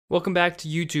Welcome back to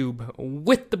YouTube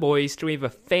with the boys. Today we have a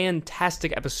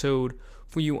fantastic episode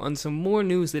for you on some more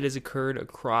news that has occurred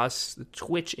across the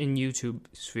Twitch and YouTube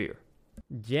sphere.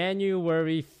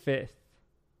 January 5th.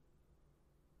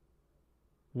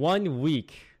 1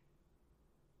 week.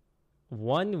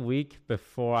 1 week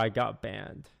before I got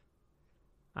banned,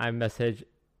 I messaged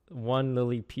one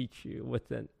Lily Pichu with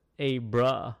an "Hey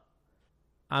bruh,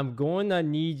 I'm going to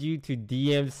need you to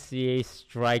DMCA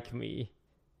strike me.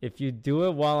 If you do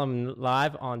it while I'm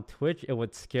live on Twitch, it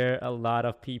would scare a lot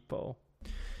of people."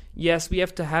 Yes, we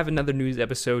have to have another news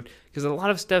episode because a lot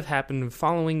of stuff happened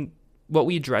following what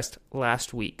we addressed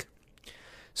last week.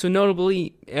 So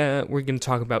notably, we're going to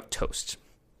talk about Toast.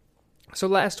 So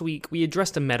last week, we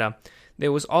addressed a meta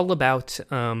that was all about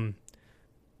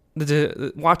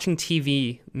the watching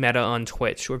TV meta on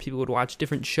Twitch, where people would watch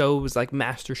different shows like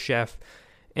MasterChef,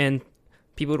 and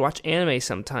people would watch anime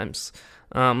sometimes,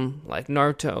 like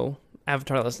Naruto,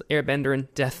 Avatar: The Last Airbender,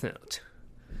 and Death Note.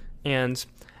 And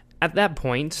at that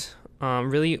point,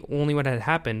 really only what had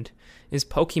happened is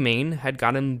Pokimane had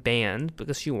gotten banned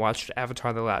because she watched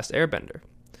Avatar: The Last Airbender.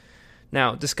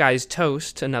 Now, Disguised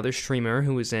Toast, another streamer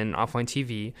who was in Offline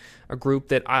TV, a group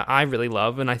that I really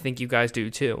love, and I think you guys do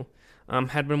too,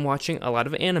 had been watching a lot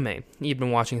of anime. He'd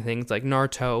been watching things like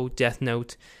Naruto, Death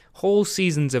Note, whole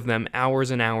seasons of them,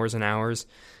 hours and hours and hours,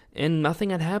 and nothing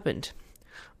had happened.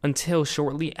 Until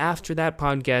shortly after that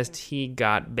podcast, he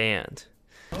got banned.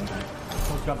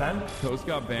 Toast got banned? Toast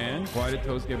got banned? Why did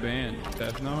Toast get banned?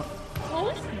 Death Note?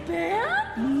 Toast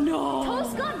banned? No.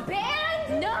 Toast got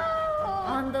banned? No.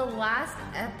 On the last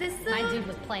episode? My dude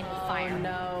was playing with fire.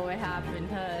 No, it happened.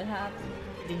 It happened.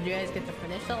 Did you guys get to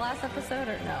finish the last episode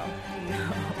or no?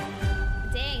 No.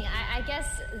 Dang, I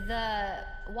guess the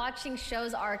watching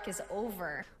shows arc is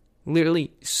over.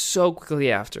 Literally so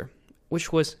quickly after,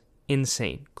 which was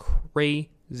insane.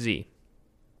 Crazy.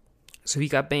 So he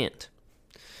got banned.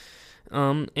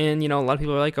 And, a lot of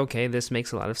people are like, okay, this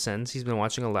makes a lot of sense. He's been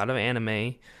watching a lot of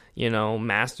anime.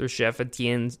 MasterChef at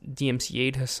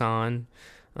DMCA'd Hassan.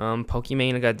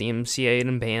 Pokimane got DMCA'd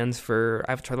and banned for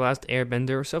Avatar: The Last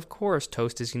Airbender. So, of course,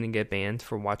 Toast is going to get banned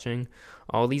for watching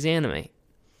all these anime.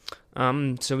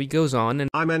 So he goes on and...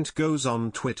 goes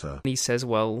on Twitter. He says,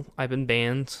 well, I've been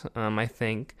banned, I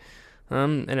think.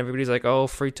 And everybody's like, oh,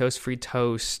 free Toast, free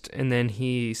Toast. And then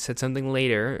he said something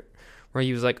later where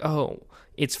he was like, oh,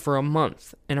 it's for a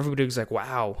month. And everybody was like,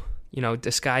 wow,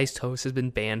 Disguised Toast has been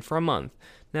banned for a month.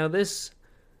 Now, this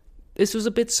was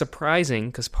a bit surprising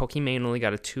because Pokimane only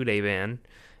got a 2-day ban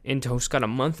and Toast got a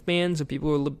month ban. So people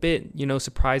were a bit,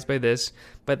 surprised by this.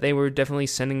 But they were definitely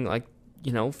sending,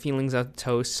 feelings out to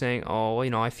Toast saying, oh,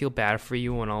 I feel bad for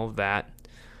you and all of that.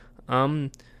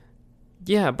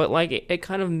 Yeah, but, it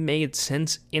kind of made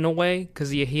sense in a way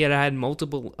because he had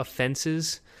multiple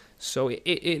offenses. So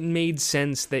it made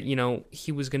sense that,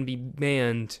 he was going to be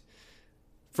banned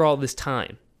for all this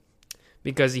time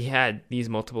because he had these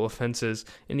multiple offenses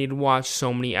and he'd watched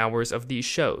so many hours of these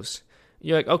shows.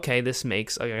 You're like, okay, this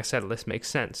makes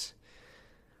sense.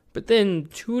 But then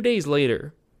 2 days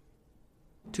later,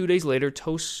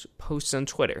 Toast posts on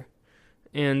Twitter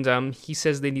and he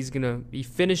says that he's going to be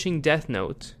finishing Death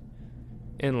Note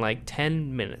in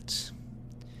 10 minutes.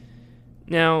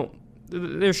 Now,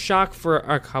 there's shock for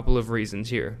a couple of reasons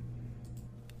here.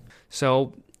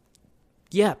 So,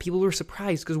 yeah, people were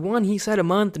surprised because one, he said a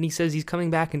month and he says he's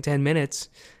coming back in 10 minutes.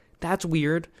 That's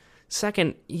weird.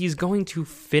 Second, he's going to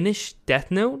finish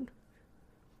Death Note?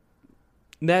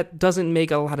 That doesn't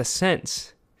make a lot of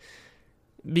sense.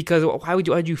 Because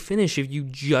why'd you finish if you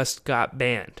just got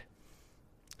banned?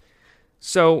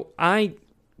 So, I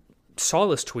saw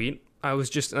this tweet. I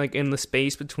was just in the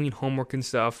space between homework and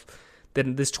stuff.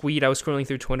 Then this tweet, I was scrolling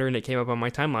through Twitter and it came up on my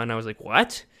timeline. I was like,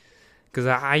 what? Because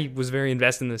I was very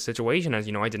invested in this situation. As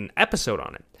you know, I did an episode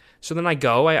on it. So then I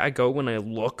go when I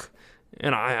look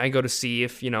and I go to see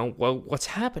if, what's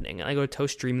happening. And I go to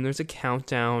Toast Stream and there's a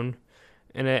countdown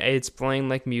and it's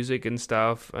playing music and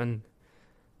stuff. And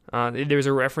there's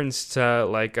a reference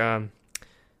to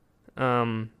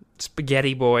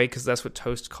Spaghetti Boy, because that's what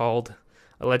Toast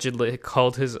allegedly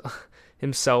called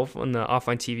himself on the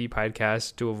Offline TV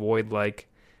podcast to avoid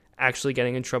actually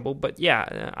getting in trouble. But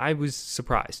yeah, I was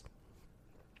surprised.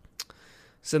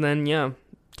 So then, yeah,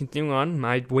 continuing on,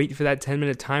 I wait for that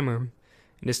 10-minute timer,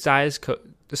 and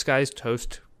Disguised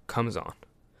Toast comes on.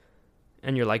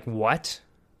 And you're like, what?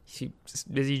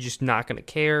 Is he just not going to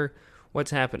care? What's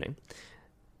happening?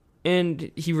 And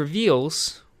he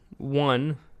reveals,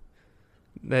 one,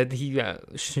 that he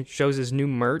shows his new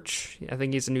merch. I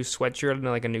think he has a new sweatshirt and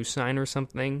a new sign or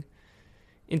something.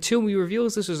 And two, he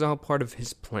reveals this is all part of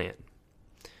his plan.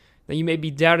 Now, you may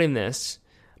be doubting this,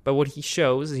 But what he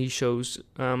shows is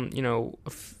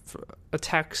a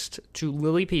text to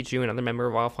Lily Pichu, another member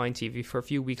of Offline TV, for a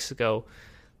few weeks ago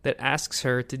that asks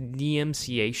her to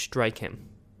DMCA strike him.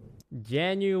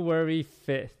 January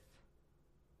 5th.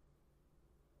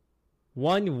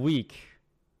 1 week.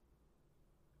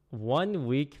 1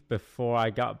 week before I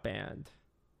got banned,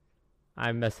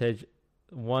 I messaged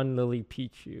one Lily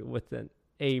Pichu with an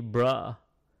 "Hey bruh,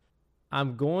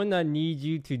 I'm going to need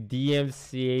you to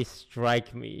DMCA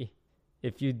strike me.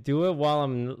 If you do it while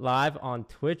I'm live on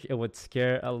Twitch, it would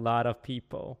scare a lot of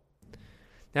people."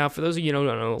 Now, for those of you who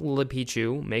don't know, Lily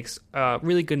Pichu makes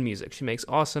really good music. She makes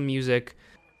awesome music.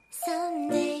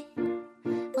 Someday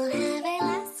we'll have our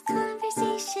last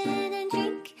conversation and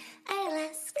drink our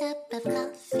last cup of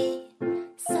coffee.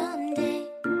 Someday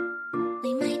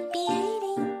we might be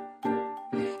 80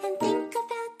 and think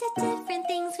about the different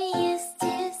things we used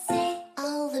to say.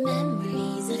 All the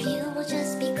memories of you will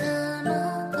just become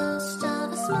a ghost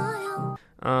of a smile.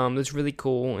 That's really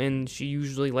cool, and she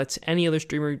usually lets any other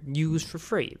streamer use for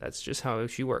free. That's just how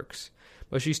she works.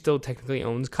 But she still technically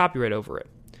owns copyright over it.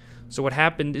 So what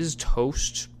happened is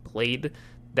Toast played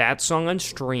that song on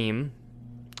stream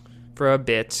for a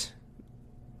bit.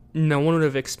 No one would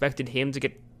have expected him to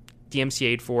get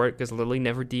DMCA'd for it, because Lily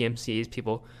never DMCA's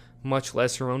people, much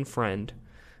less her own friend.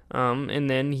 And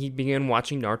then he began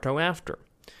watching Naruto after,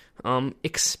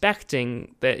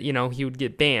 expecting that, he would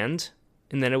get banned,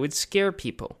 and then it would scare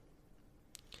people.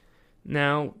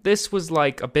 Now, this was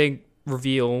like a big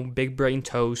reveal, big brain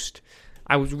Toast.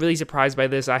 I was really surprised by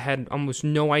this. I had almost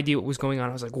no idea what was going on.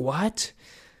 I was like, what?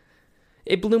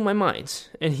 It blew my mind.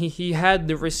 And he had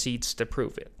the receipts to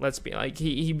prove it. Let's be like,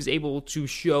 he was able to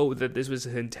show that this was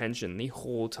his intention the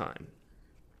whole time.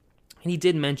 And he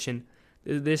did mention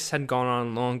that this had gone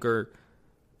on longer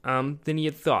than he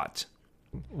had thought.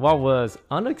 What was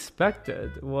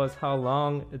unexpected was how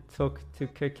long it took to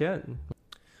kick in.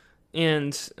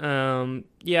 And,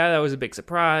 that was a big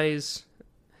surprise.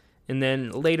 And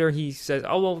then later he says,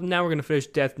 oh, well, now we're going to finish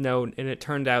Death Note. And it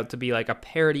turned out to be like a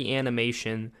parody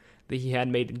animation that he had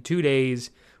made in 2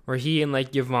 days, where he and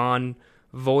like Yvonne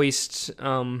voiced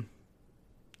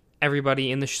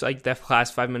everybody in the the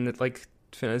last 5 minutes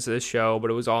of the show, but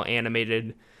it was all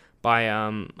animated by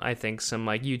I think some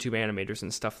like YouTube animators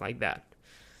and stuff like that.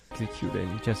 Executed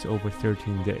in just over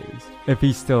 13 days. If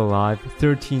he's still alive,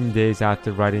 13 days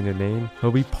after writing the name,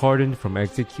 he'll be pardoned from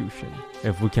execution.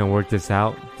 If we can work this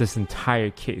out, this entire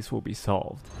case will be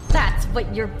solved. That's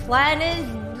what your plan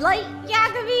is, Light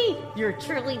Yagami? You're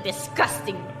truly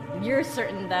disgusting. You're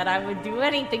certain that I would do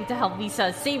anything to help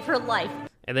Lisa save her life.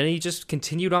 And then he just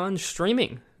continued on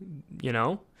streaming,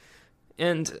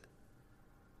 And,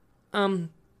 I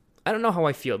don't know how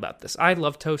I feel about this. I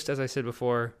love Toast, as I said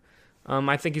before.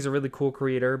 I think he's a really cool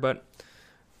creator, but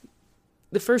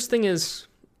the first thing is,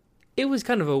 it was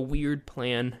kind of a weird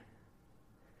plan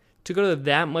to go to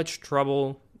that much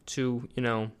trouble to,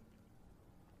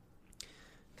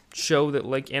 show that,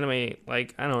 anime,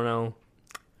 I don't know,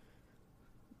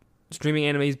 streaming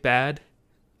anime is bad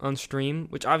on stream,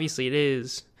 which obviously it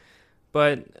is.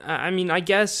 But, I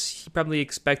guess he probably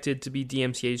expected to be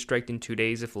DMCA striked in 2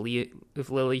 days if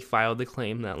Lily filed the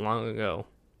claim that long ago,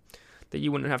 that you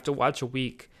wouldn't have to watch a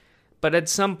week. But at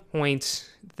some point,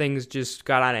 things just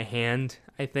got out of hand,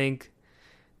 I think.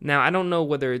 Now, I don't know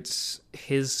whether it's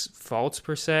his fault,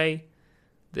 per se.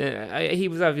 He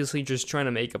was obviously just trying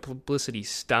to make a publicity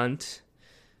stunt.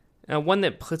 One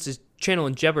that puts his channel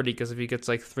in jeopardy, because if he gets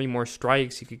 3 more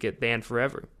strikes, he could get banned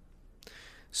forever.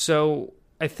 So,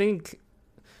 I think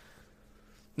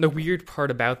the weird part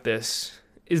about this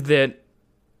is that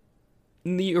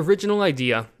the original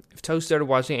idea, if Toast started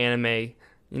watching anime,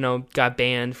 got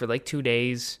banned for 2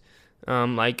 days,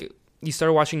 he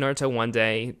started watching Naruto one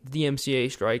day, the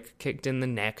DMCA strike kicked in the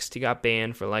next, he got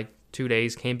banned for 2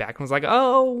 days, came back and was like,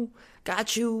 oh,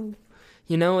 got you.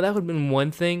 That would have been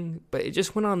one thing, but it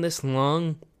just went on this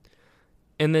long.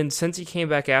 And then since he came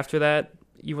back after that,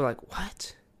 you were like,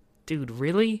 what? Dude,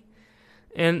 really?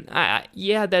 And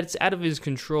that's out of his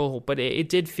control, but it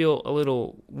did feel a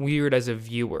little weird as a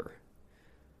viewer.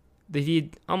 That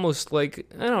he almost I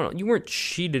don't know, you weren't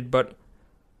cheated, but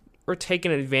were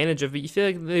taken advantage of it. You feel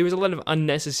like there was a lot of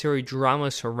unnecessary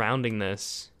drama surrounding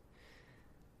this.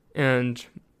 And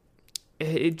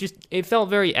it felt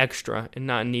very extra and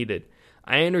not needed.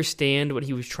 I understand what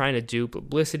he was trying to do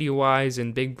publicity-wise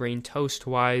and big brain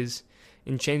Toast-wise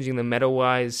and changing the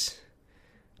meta-wise,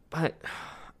 but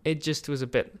it just was a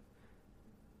bit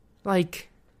it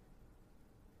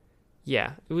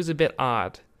was a bit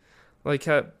odd.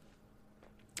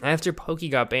 After Pokey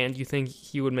got banned, you think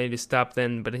he would maybe stop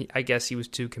then, but I guess he was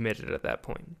too committed at that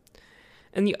point.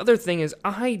 And the other thing is,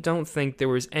 I don't think there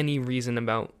was any reason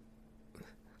about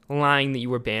lying that you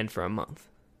were banned for a month.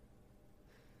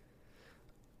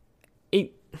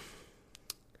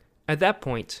 At that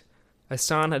point,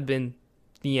 Hassan had been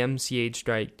DMCA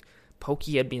striked,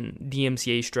 Pokey had been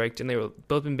DMCA striked, and they were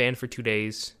both been banned for 2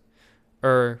 days.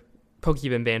 Or, Pokey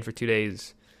had been banned for 2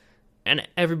 days. And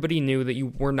everybody knew that you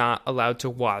were not allowed to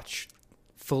watch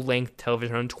full-length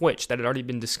television on Twitch. That had already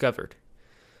been discovered.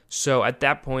 So at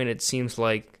that point, it seems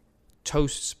like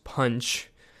Toast's punch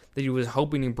that he was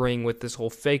hoping to bring with this whole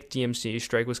fake DMCA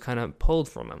strike was kind of pulled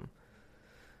from him.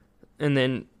 And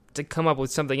then to come up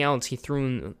with something else, he threw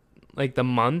in like the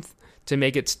month to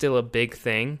make it still a big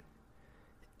thing.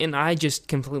 And I just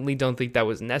completely don't think that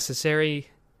was necessary.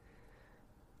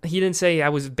 He didn't say I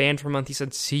was banned for a month. He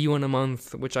said, see you in a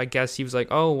month, which I guess he was like,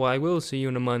 oh, well, I will see you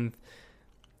in a month.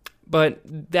 But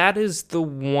that is the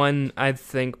one, I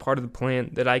think, part of the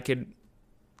plan that I could,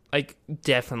 like,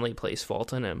 definitely place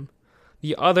fault on him.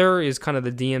 The other is kind of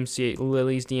the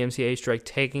Lily's DMCA strike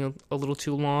taking a little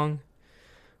too long,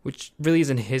 which really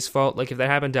isn't his fault. Like, if that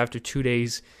happened after 2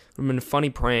 days, it would have been a funny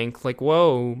prank. Like,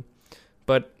 whoa.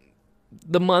 But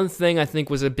the month thing, I think,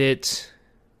 was a bit,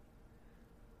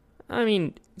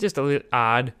 just a little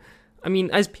odd.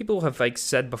 As people have, like,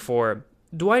 said before,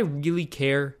 do I really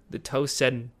care that Toast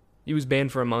said he was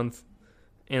banned for a month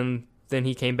and then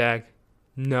he came back?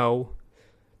 No.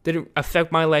 Did it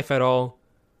affect my life at all?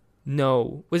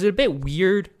 No. Was it a bit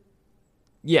weird?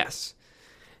 Yes.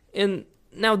 And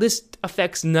now this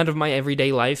affects none of my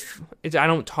everyday life. I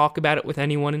don't talk about it with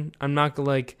anyone. I'm not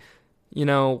like,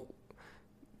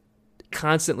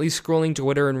 constantly scrolling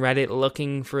Twitter and Reddit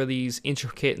looking for these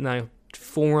intricate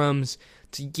forums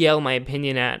to yell my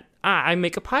opinion at. I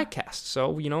make a podcast,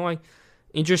 so, I'm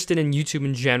interested in YouTube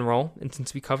in general, and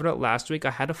since we covered it last week,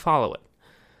 I had to follow it.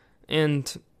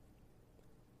 And,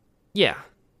 yeah,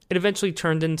 it eventually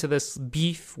turned into this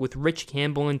beef with Rich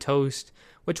Campbell and Toast,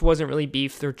 which wasn't really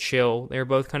beef, they're chill. They were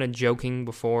both kind of joking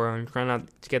before and trying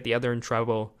not to get the other in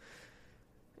trouble.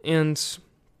 And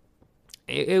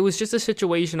it was just a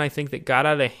situation, I think, that got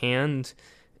out of hand,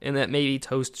 and that maybe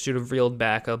Toast should have reeled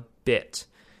back a bit.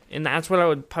 And that's what I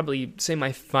would probably say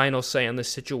my final say on this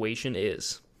situation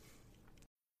is.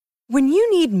 When you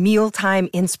need mealtime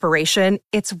inspiration,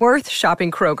 it's worth shopping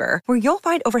Kroger, where you'll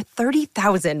find over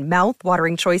 30,000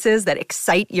 mouth-watering choices that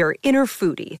excite your inner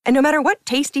foodie. And no matter what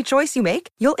tasty choice you make,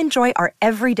 you'll enjoy our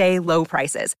everyday low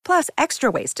prices, plus extra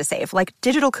ways to save, like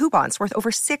digital coupons worth over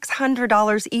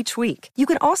 $600 each week. You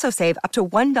can also save up to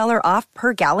 $1 off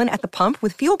per gallon at the pump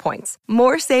with fuel points.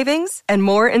 More savings and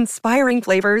more inspiring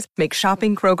flavors make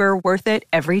shopping Kroger worth it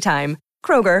every time.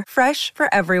 Kroger, fresh for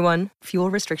everyone.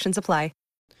 Fuel restrictions apply.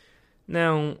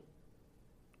 Now,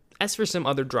 as for some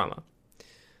other drama,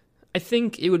 I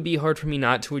think it would be hard for me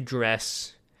not to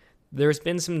address, there's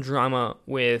been some drama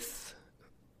with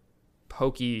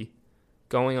Pokey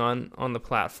going on the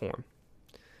platform.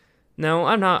 Now,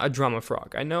 I'm not a drama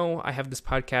frog. I know I have this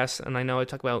podcast, and I know I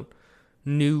talk about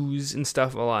news and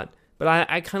stuff a lot, but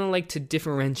I kind of like to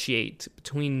differentiate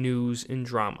between news and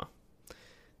drama.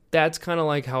 That's kind of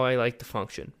like how I like to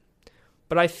function.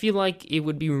 But I feel like it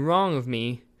would be wrong of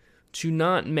me to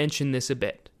not mention this a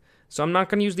bit. So I'm not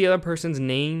going to use the other person's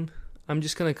name. I'm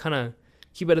just going to kind of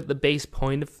keep it at the base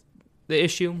point of the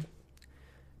issue.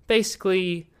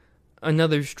 Basically,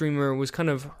 another streamer was kind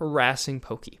of harassing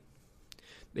Pokey.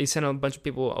 They sent a bunch of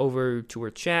people over to her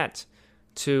chat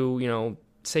to,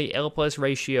 say L+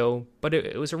 ratio, but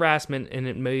it was harassment, and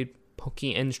it made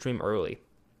Pokey end stream early.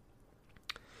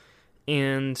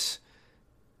 And,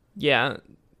 yeah,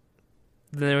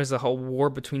 then there was a whole war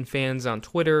between fans on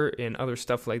Twitter and other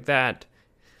stuff like that.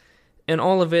 And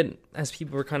all of it, as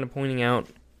people were kind of pointing out,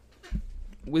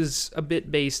 was a bit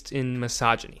based in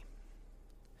misogyny.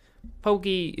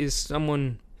 Pokey is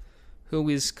someone who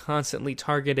is constantly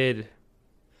targeted,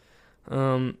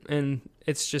 and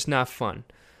it's just not fun.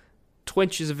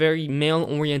 Twitch is a very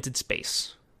male-oriented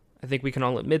space. I think we can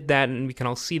all admit that, and we can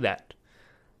all see that.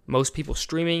 Most people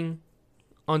streaming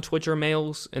on Twitch are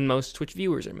males, and most Twitch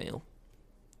viewers are male.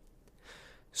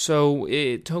 So,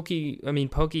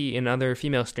 Pokey and other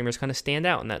female streamers kind of stand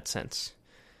out in that sense.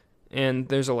 And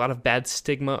there's a lot of bad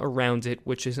stigma around it,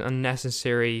 which is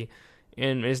unnecessary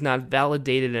and is not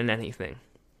validated in anything.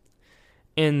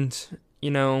 And,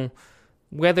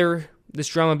 whether this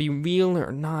drama be real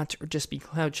or not, or just be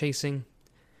cloud chasing,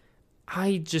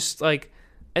 I just,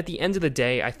 at the end of the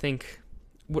day, I think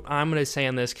what I'm going to say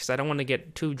on this, because I don't want to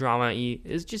get too drama-y,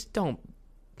 is just don't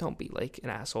be like an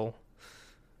asshole.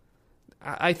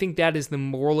 I think that is the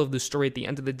moral of the story at the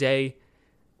end of the day.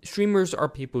 Streamers are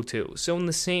people too. So in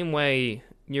the same way,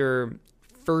 your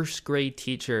first grade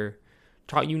teacher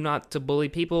taught you not to bully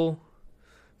people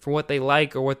for what they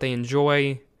like or what they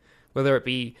enjoy, whether it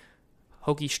be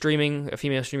hokey streaming, a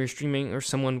female streamer streaming, or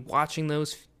someone watching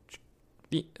those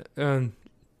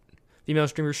female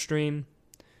streamers stream,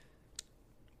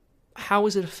 how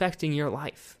is it affecting your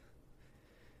life?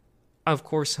 Of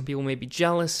course, some people may be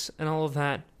jealous and all of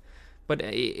that, but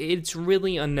it's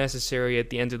really unnecessary at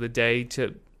the end of the day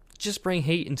to just bring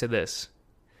hate into this.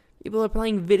 People are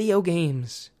playing video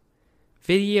games.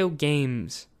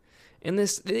 And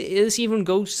this even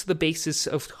goes to the basis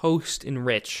of Toast and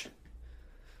Rich.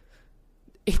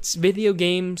 It's video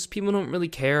games. People don't really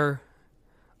care.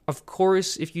 Of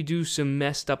course, if you do some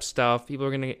messed up stuff, people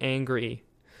are going to get angry.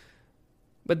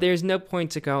 But there's no point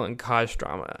to go and cause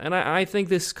drama. And I think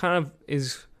this kind of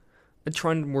is a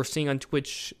trend we're seeing on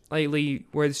Twitch lately,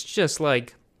 where it's just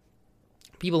like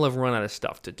people have run out of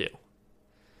stuff to do.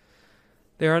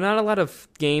 There are not a lot of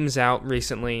games out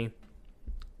recently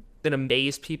that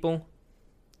amaze people.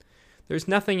 There's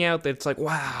nothing out that's like,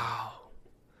 wow.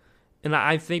 And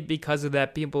I think because of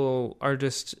that, people are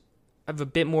just have a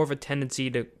bit more of a tendency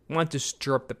to want to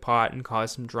stir up the pot and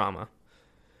cause some drama.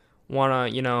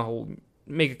 Want to,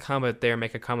 make a comment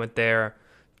there.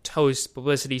 Toast,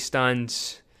 publicity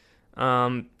stunts.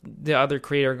 The other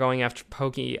creator going after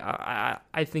Pokey.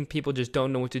 I think people just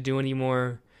don't know what to do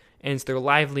anymore. And it's their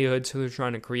livelihood, so they're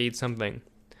trying to create something,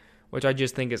 which I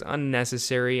just think is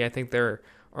unnecessary. I think there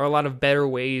are a lot of better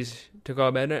ways to go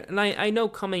about it. And I know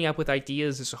coming up with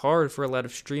ideas is hard for a lot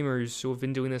of streamers who have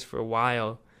been doing this for a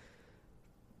while.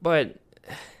 But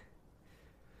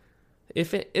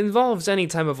if it involves any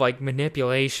type of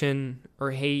manipulation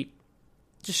or hate,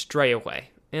 just stray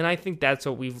away. And I think that's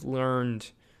what we've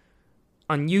learned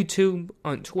on YouTube,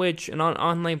 on Twitch, and on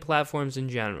online platforms in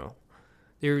general.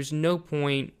 There's no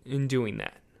point in doing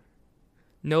that.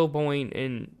 No point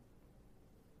in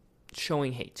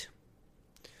showing hate.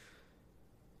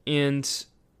 And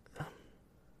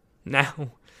now,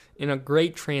 in a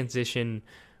great transition,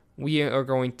 we are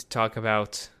going to talk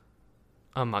about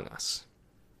Among Us.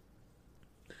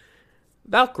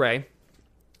 Valkyrae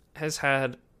has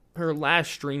had her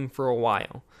last stream for a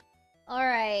while.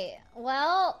 Alright,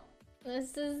 well,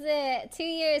 this is it. 2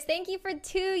 years. Thank you for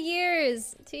 2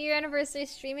 years. 2-year anniversary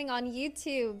streaming on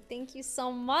YouTube. Thank you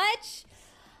so much.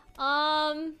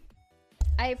 I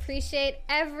appreciate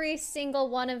every single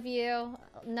one of you,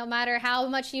 no matter how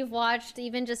much you've watched,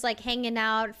 even just hanging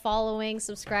out, following,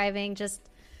 subscribing, just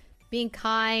being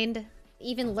kind,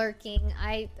 even lurking.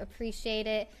 I appreciate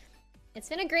it. It's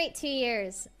been a great 2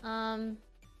 years.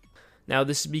 Now,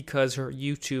 this is because her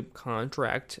YouTube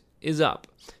contract is up.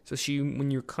 So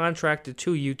when you're contracted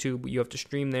to YouTube, you have to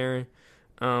stream there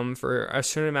for a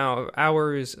certain amount of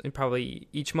hours, and probably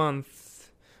each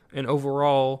month, and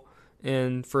overall,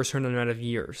 and for a certain amount of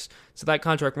years. So that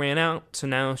contract ran out, so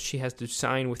now she has to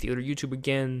sign with either YouTube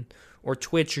again, or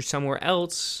Twitch, or somewhere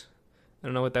else. I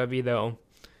don't know what that would be, though.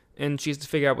 And she has to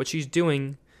figure out what she's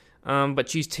doing, but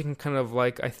she's taking kind of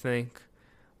I think,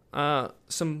 a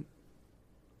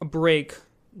break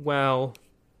while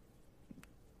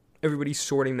everybody's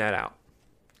sorting that out.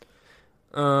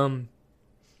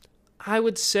 I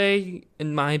would say,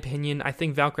 in my opinion, I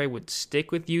think Valkyrae would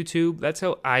stick with YouTube. That's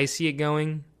how I see it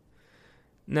going.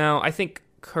 Now, I think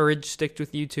Courage sticked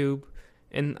with YouTube,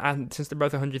 and since they're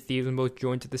both 100 Thieves and both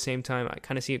joined at the same time, I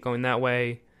kind of see it going that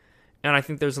way. And I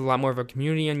think there's a lot more of a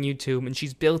community on YouTube, and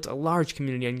she's built a large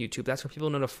community on YouTube. That's where people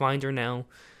know to find her now.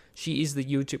 She is the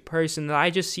YouTube person, and I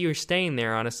just see her staying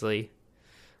there, honestly.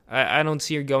 I don't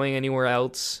see her going anywhere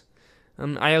else.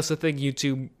 I also think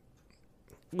YouTube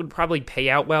would probably pay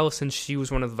out well, since she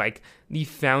was one of the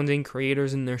founding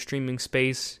creators in their streaming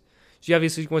space. She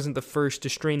obviously wasn't the first to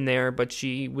stream there, but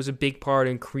she was a big part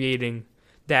in creating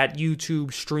that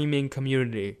YouTube streaming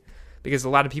community. Because a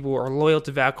lot of people are loyal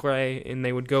to Valkyrae, and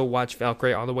they would go watch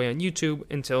Valkyrae all the way on YouTube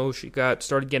until she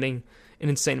started getting an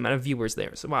insane amount of viewers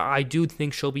there. So I do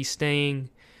think she'll be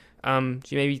staying.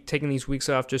 She may be taking these weeks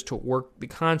off just to work the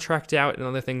contract out and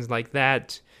other things like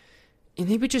that. And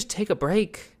maybe just take a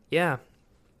break. Yeah.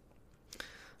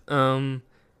 And,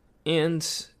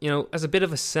 as a bit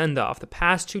of a send-off, the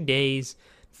past 2 days,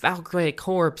 Valkyrae,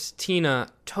 Corpse, Tina,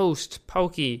 Toast,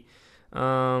 Pokey,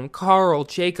 Carl,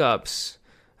 Jacobs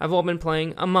have all been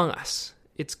playing Among Us.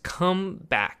 It's come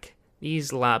back.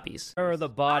 These lobbies. Where are the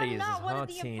bodies? I'm not one of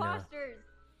the Tina? imposters.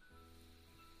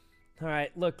 All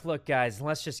right, look, guys.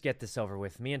 Let's just get this over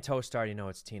with. Me and Toast already know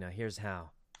it's Tina. Here's how.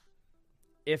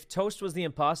 If Toast was the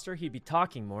imposter, he'd be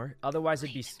talking more. Otherwise,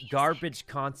 it'd be garbage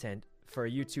content for a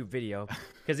YouTube video,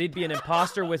 because he'd be an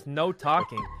imposter with no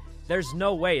talking. There's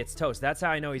no way it's Toast. That's how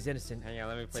I know he's innocent. Hang on,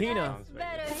 let me play Tina. some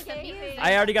sounds.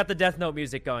 I already got the Death Note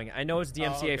music going. I know it's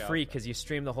DMCA okay, free okay. because you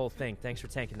streamed the whole thing. Thanks for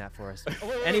tanking that for us. Wait,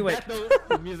 Anyway.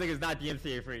 the music is not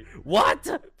DMCA free. What?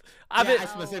 I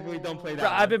specifically don't play that. Bro,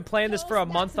 I've one. been playing this for a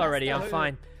month already. I'm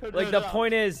fine. Like, the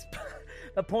point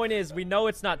is, we know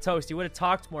it's not Toast. He would have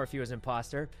talked more if he was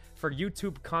imposter for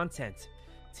YouTube content.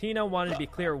 Tina wanted to be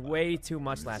clear way too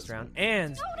much last round,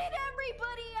 and So did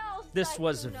everybody else. this that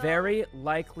was you know. very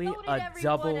likely So did a everyone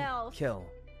double else. kill.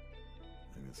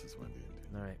 I think this is Wendy and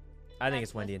Tina. All right. I think That's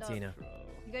it's Wendy and messed Tina.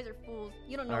 You guys are fools.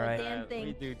 You don't know All a right. damn We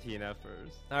thing. do Tina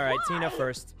first. All right, Tina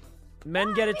first.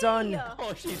 Men get it done.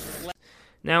 Oh, she's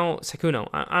Now, Sekuno,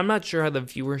 I'm not sure how the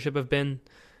viewership have been,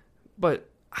 but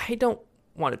I don't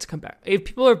want it to come back. If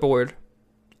people are bored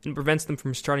and prevents them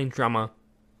from starting drama,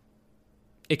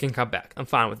 it can come back. I'm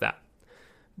fine with that.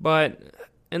 But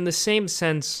in the same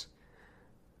sense,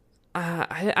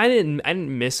 I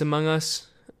didn't miss Among Us.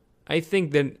 I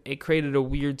think that it created a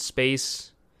weird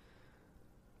space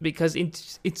because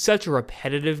it's such a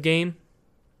repetitive game.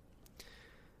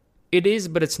 It is,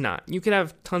 but it's not. You could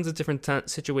have tons of different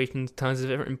situations, tons of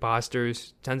different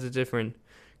imposters, tons of different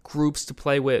groups to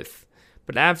play with.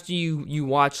 But after you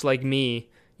watch, like me,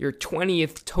 your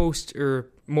 20th Toast, or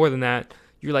more than that,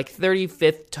 your like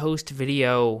 35th Toast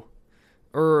video,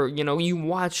 or, you know, you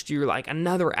watched your like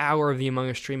another hour of the Among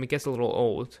Us stream, it gets a little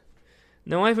old.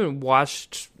 Now, I haven't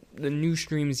watched the new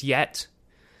streams yet,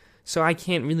 so I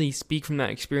can't really speak from that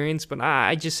experience, but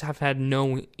I just have had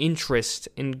no interest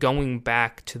in going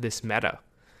back to this meta.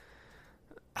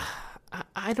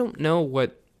 I don't know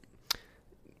what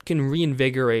can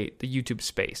reinvigorate the YouTube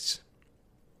space.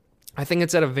 I think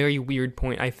it's at a very weird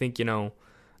point. I think, you know,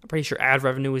 I'm pretty sure ad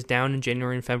revenue was down in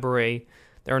January and February.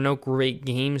 There are no great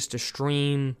games to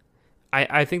stream.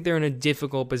 I think they're in a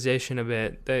difficult position a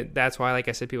bit. That's why, like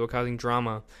I said, people are causing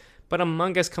drama. But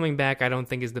Among Us coming back, I don't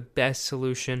think is the best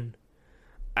solution.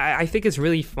 I think it's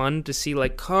really fun to see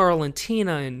like Carl and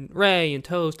Tina and Ray and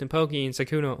Toast and Pokey and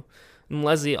Sekuno and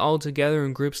Leslie all together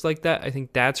in groups like that. I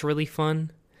think that's really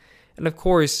fun. And of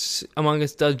course, Among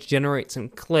Us does generate some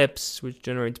clips, which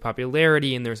generates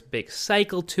popularity, and there's a big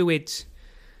cycle to it.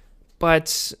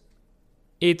 But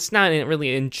it's not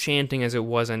really enchanting as it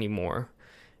was anymore.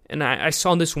 And I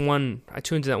saw this one, I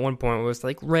tuned to that one point where it was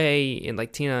like Ray and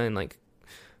like Tina and like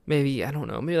maybe, I don't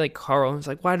know, maybe like Carl. It's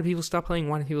like, why do people stop playing?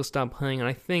 Why do people stop playing? And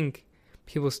I think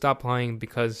people stopped playing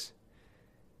because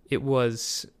it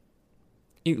lost.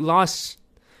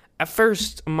 At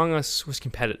first, Among Us was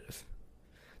competitive.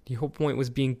 The whole point was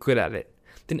being good at it.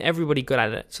 Then everybody good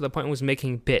at it. So the point was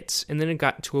making bits. And then it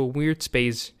got to a weird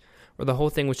space where the whole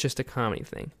thing was just a comedy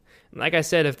thing. And like I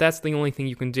said, if that's the only thing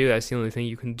you can do, that's the only thing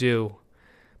you can do.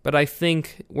 But I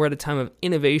think we're at a time of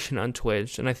innovation on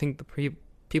Twitch, and I think the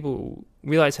people who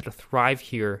realize how to thrive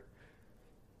here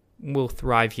will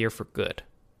thrive here for good.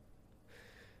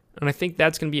 And I think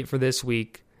that's going to be it for this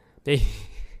week.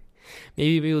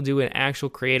 Maybe we'll do an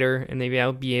actual creator, and maybe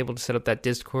I'll be able to set up that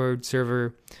Discord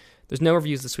server. There's no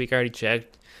reviews this week, I already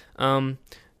checked.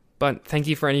 But thank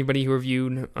you for anybody who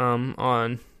reviewed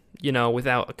on, you know,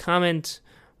 without a comment,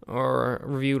 or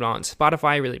reviewed on Spotify.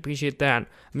 I really appreciate that.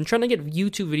 I've been trying to get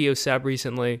YouTube videos set up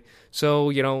recently. So,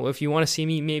 you know, if you want to see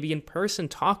me maybe in person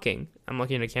talking, I'm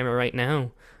looking at a camera right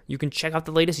now, you can check out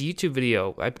the latest YouTube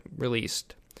video I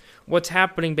released. What's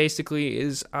happening basically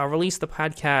is I'll release the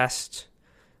podcast,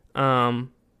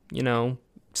 you know,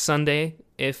 Sunday.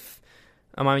 If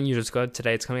I'm on User Squad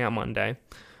today, it's coming out Monday.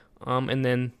 And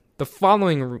then the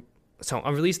following, so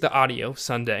I'll release the audio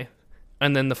Sunday.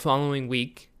 And then the following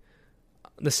week,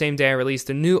 the same day I release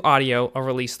the new audio, I'll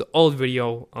release the old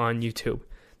video on YouTube.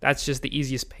 That's just the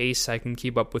easiest pace I can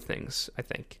keep up with things, I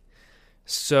think.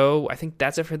 So I think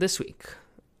that's it for this week.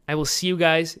 I will see you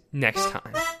guys next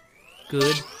time.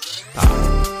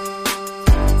 Goodbye.